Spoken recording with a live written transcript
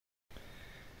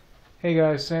Hey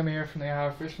guys, Sam here from the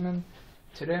Diawa Fisherman.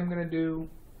 Today I'm going to do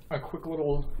a quick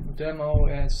little demo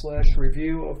and slash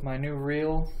review of my new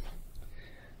reel.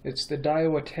 It's the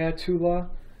Diawa tatula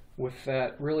with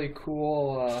that really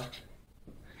cool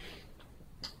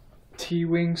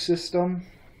T-wing system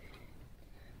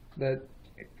that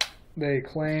they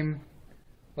claim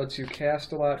lets you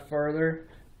cast a lot farther.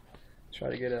 Try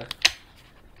to get a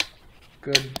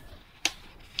good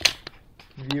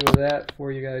view of that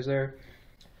for you guys there.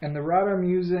 And the rod I'm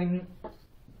using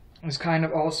is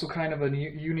also kind of a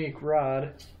unique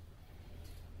rod.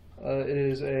 It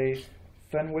is a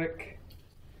Fenwick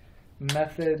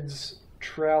Methods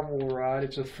travel rod.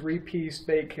 It's a 3-piece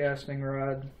bait casting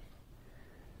rod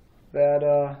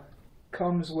that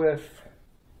comes with.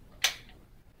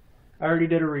 I already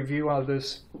did a review of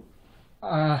this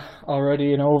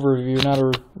already, an overview, not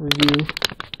a review,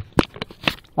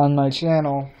 on my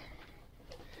channel.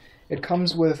 It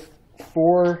comes with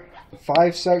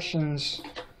 5 sections.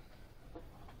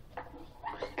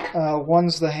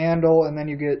 One's the handle, and then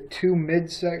you get 2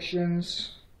 mid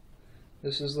sections.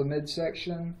 This is the mid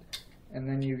section, and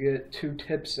then you get 2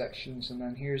 tip sections, and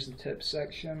then here's the tip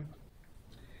section.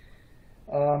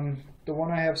 The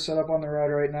one I have set up on the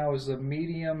rod right now is the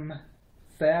medium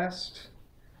fast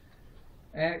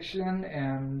action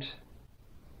and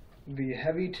the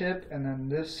heavy tip, and then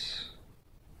this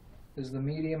is the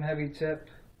medium heavy tip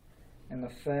and the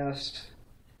fast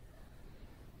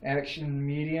action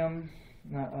medium,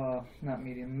 not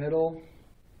medium, middle.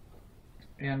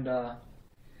 And the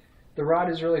rod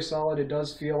is really solid. It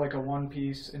does feel like a one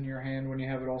piece in your hand when you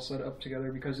have it all set up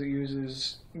together because it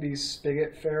uses these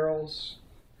spigot ferrules.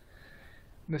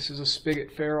 This is a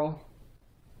spigot ferrule.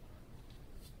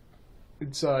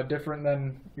 It's different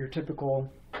than your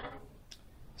typical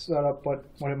setup, but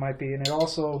what it might be. And it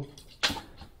also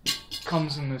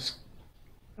comes in this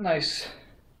nice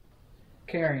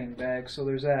carrying bag, so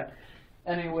there's that.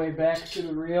 Anyway, back to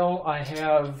the reel. I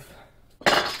have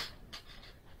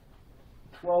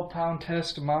 12-pound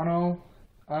test mono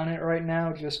on it right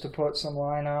now just to put some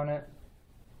line on it,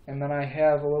 and then I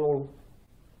have a little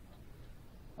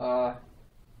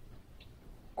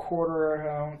 1/4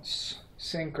 ounce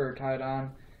sinker tied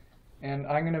on, and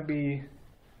I'm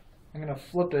gonna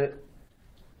flip it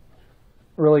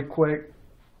really quick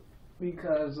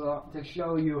because to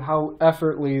show you how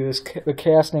effortless the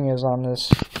casting is on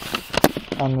this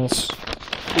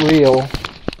reel.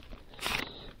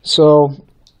 So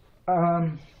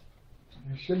you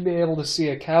should be able to see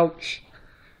a couch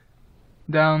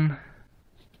down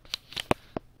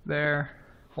there.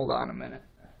 Hold on a minute.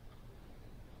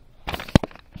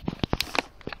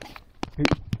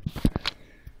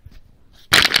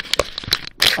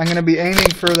 I'm going to be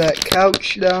aiming for that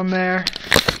couch down there.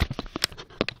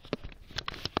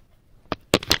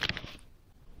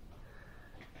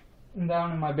 I'm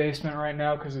down in my basement right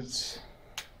now because it's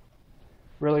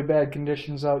really bad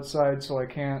conditions outside, so I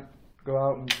can't go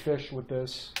out and fish with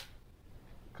this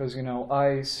because, you know,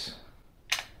 ice.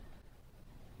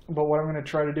 But what I'm going to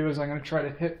try to do is I'm going to try to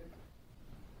hit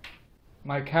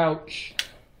my couch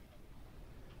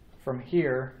from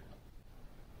here,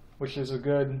 which is a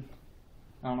good,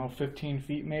 I don't know, 15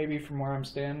 feet maybe from where I'm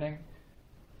standing.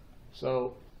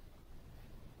 So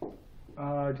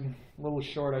a little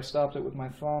short. I stopped it with my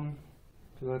thumb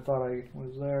because I thought I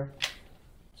was there.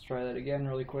 Let's try that again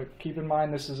really quick. Keep in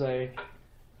mind this is a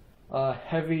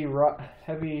heavy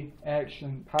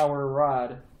action power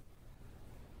rod,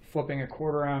 flipping a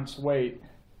 1/4 ounce weight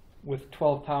with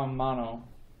 12-pound mono.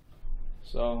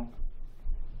 So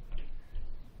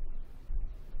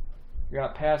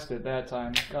got past it that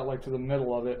time. Got like to the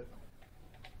middle of it.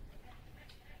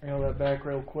 Reel that back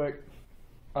real quick.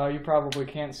 You probably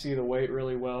can't see the weight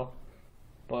really well,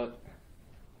 but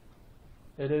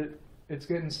it's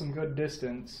getting some good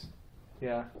distance.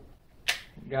 Yeah,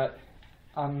 got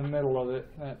on the middle of it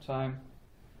that time.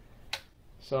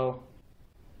 So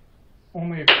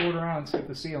only a 1/4 ounce hit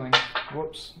the ceiling.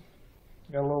 Whoops,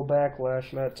 got a little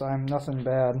backlash that time. Nothing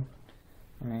bad.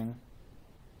 I mean,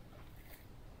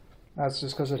 that's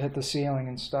just because it hit the ceiling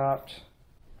and stopped.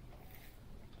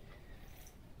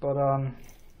 But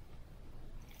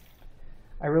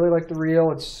I really like the reel.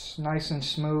 It's nice and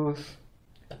smooth,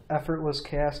 effortless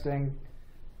casting.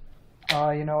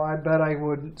 You know, I bet I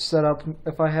would set up,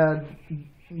 if I had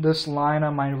this line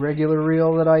on my regular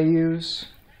reel that I use,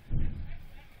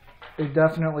 it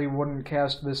definitely wouldn't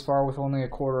cast this far with only a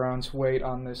 1/4 ounce weight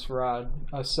on this rod,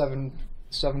 a 7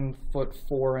 foot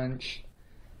 4 inch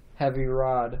heavy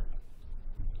rod.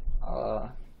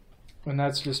 And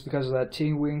that's just because of that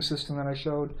T-wing system that I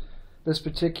showed. This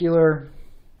particular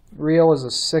reel is a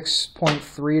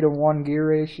 6.3 to 1 gear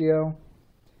ratio,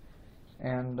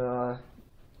 and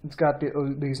it's got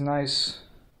these nice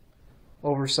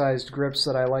oversized grips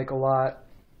that I like a lot.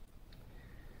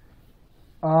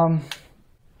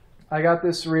 I got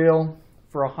this reel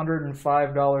for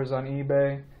 $105 on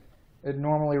eBay. It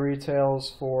normally retails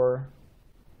for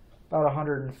about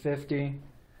 $150.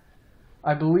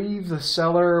 I believe the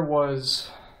seller was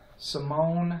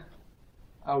Simone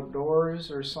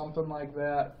Outdoors or something like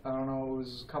that. I don't know, it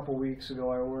was a couple weeks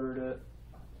ago I ordered it.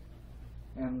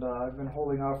 And I've been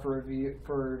holding out for a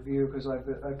review because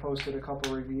I posted a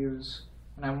couple reviews,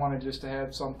 and I wanted just to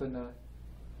have something to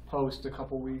post a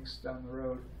couple weeks down the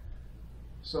road.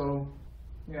 So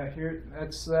yeah,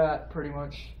 that's that pretty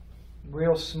much.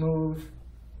 Real smooth,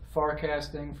 far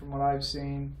casting from what I've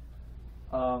seen.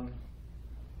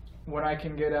 When I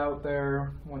can get out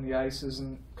there, when the ice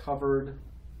isn't covering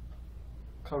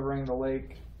the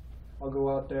lake, I'll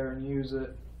go out there and use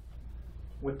it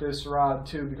with this rod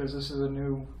too, because this is a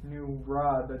new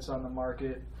rod that's on the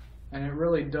market, and it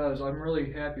really does. I'm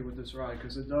really happy with this rod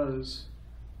because it does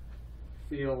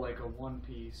feel like a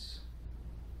one-piece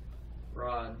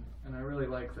rod, and I really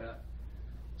like that.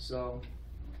 So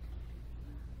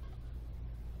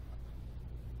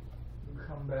we'll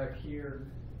come back here,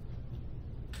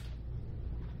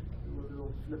 do a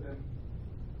little flipping.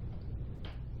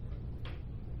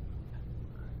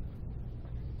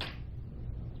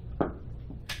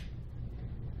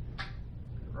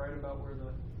 Right about where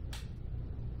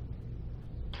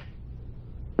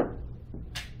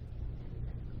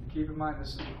keep in mind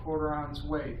this is a 1/4 ounce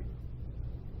weight.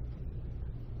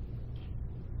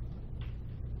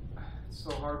 It's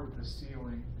so hard with the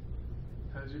sealing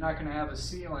because you're not going to have a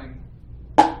sealing.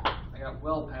 I got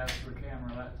well past the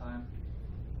camera that time,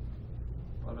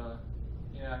 but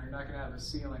yeah, you're not going to have a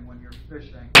sealing when you're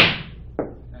fishing. I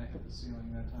hit the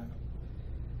ceiling that time.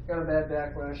 Got a bad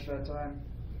backlash that time.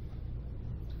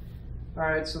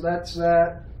 Alright, so that's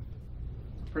that.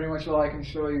 Pretty much all I can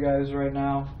show you guys right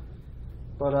now.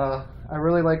 But I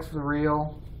really like the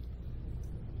reel.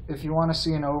 If you want to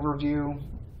see an overview,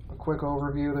 a quick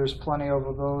overview, there's plenty of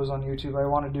those on YouTube. I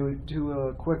want to do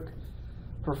a quick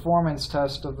performance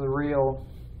test of the reel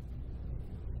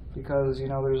because, you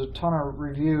know, there's a ton of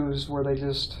reviews where they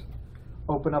just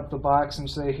open up the box and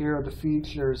say, here are the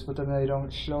features, but then they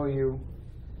don't show you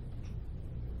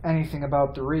anything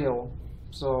about the reel.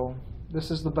 So this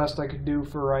is the best I could do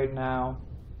for right now.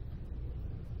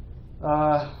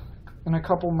 In a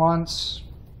couple months,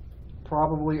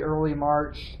 probably early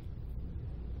March,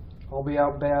 I'll be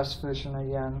out bass fishing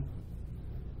again.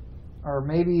 Or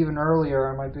maybe even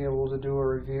earlier, I might be able to do a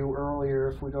review earlier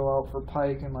if we go out for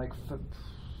pike in like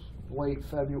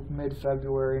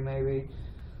mid-February maybe.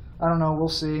 I don't know, we'll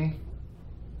see.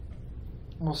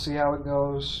 We'll see how it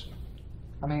goes.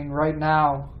 I mean, right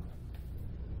now,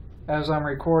 as I'm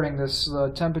recording this, the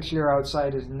temperature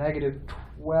outside is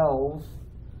 -12,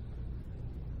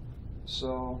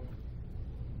 so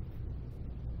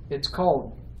it's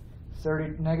cold.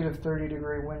 -30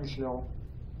 degree wind chill.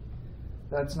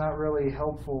 That's not really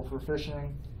helpful for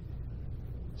fishing.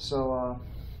 So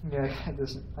yeah,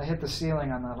 I hit the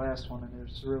ceiling on that last one, and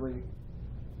there's really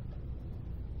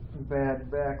bad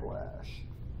backlash.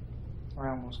 I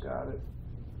almost got it.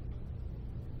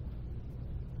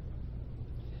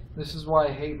 This is why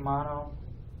I hate mono.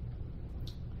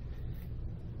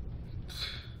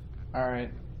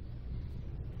 Alright.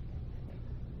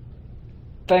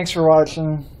 Thanks for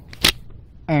watching,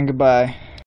 and goodbye.